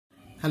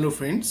Hello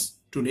friends,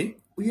 today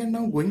we are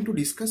now going to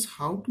discuss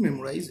how to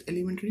memorize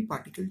elementary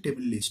particle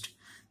table list.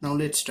 Now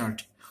let's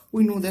start.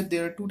 We know that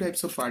there are two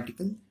types of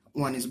particle.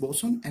 One is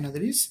boson, another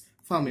is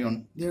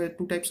fermion. There are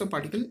two types of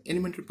particle,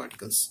 elementary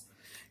particles.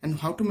 And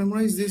how to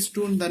memorize these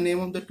two, the name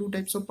of the two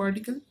types of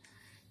particle?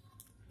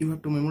 You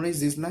have to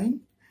memorize this line.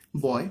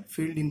 Boy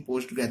failed in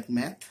post-grad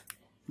math.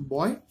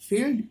 Boy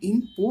failed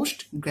in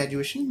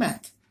post-graduation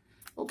math.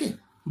 Okay,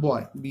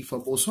 boy, B for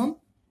boson,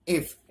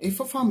 F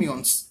for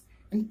fermions,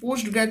 and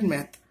post-grad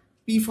math,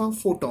 P for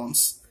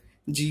photons,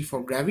 G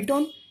for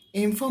graviton,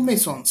 M for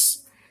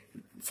mesons.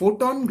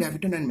 Photon,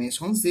 graviton and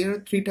mesons, there are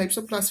three types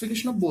of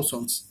classification of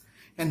bosons.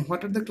 And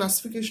what are the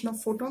classification of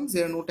photons?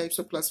 There are no types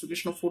of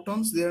classification of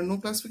photons, there are no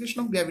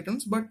classification of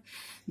gravitons, but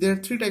there are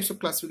three types of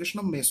classification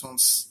of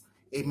mesons.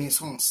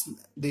 Mesons,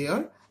 they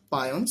are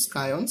pions,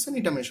 kaons and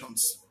eta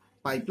mesons.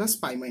 Pi plus,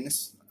 pi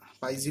minus,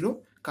 pi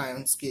 0,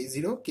 kaons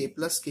k0, k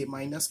plus, k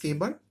minus, k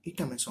bar,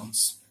 eta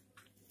mesons.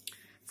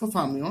 For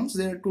fermions,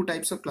 there are two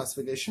types of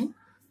classification,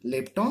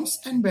 leptons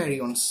and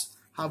baryons.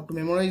 How to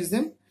memorize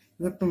them?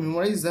 You have to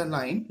memorize the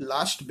line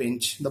last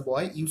bench. The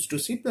boy used to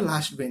sit the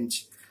last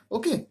bench.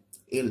 Okay,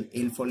 L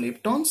for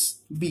leptons,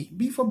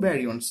 B for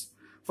baryons.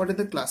 What are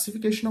the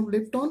classification of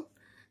lepton?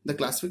 The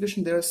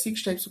classification, there are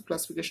six types of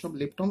classification of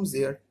leptons.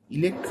 They are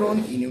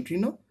electron, e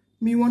neutrino,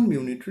 mu1,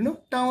 mu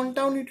neutrino, tau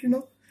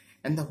neutrino.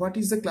 And what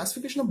is the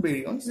classification of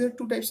baryons? There are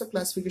two types of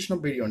classification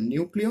of baryon,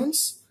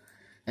 nucleons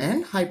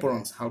and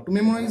hyperons. How to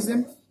memorize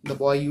them? The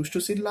boy used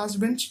to sit last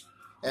bench.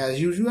 As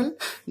usual,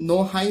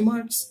 no high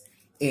marks.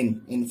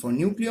 N for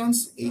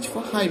nucleons, H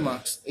for high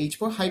marks, H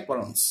for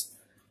hyperons.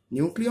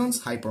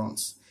 Nucleons,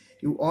 hyperons.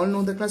 You all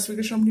know the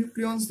classification of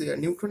nucleons. They are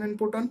neutron and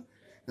proton.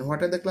 And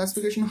what are the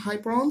classification of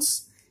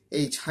hyperons?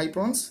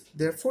 Hyperons.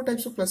 There are four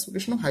types of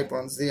classification of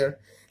hyperons. They are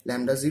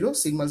lambda 0,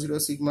 sigma 0,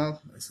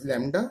 sigma,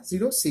 lambda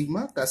 0,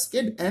 sigma,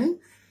 cascade and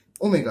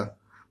omega.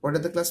 What are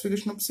the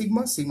classification of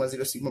sigma? Sigma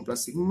 0, sigma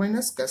plus, sigma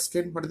minus.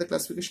 Cascade, what are the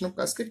classification of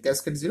cascade?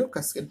 Cascade 0,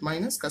 cascade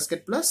minus,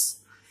 cascade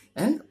plus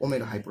and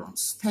omega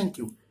hyperons. Thank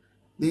you.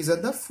 These are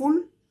the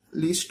full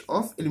list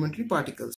of elementary particles.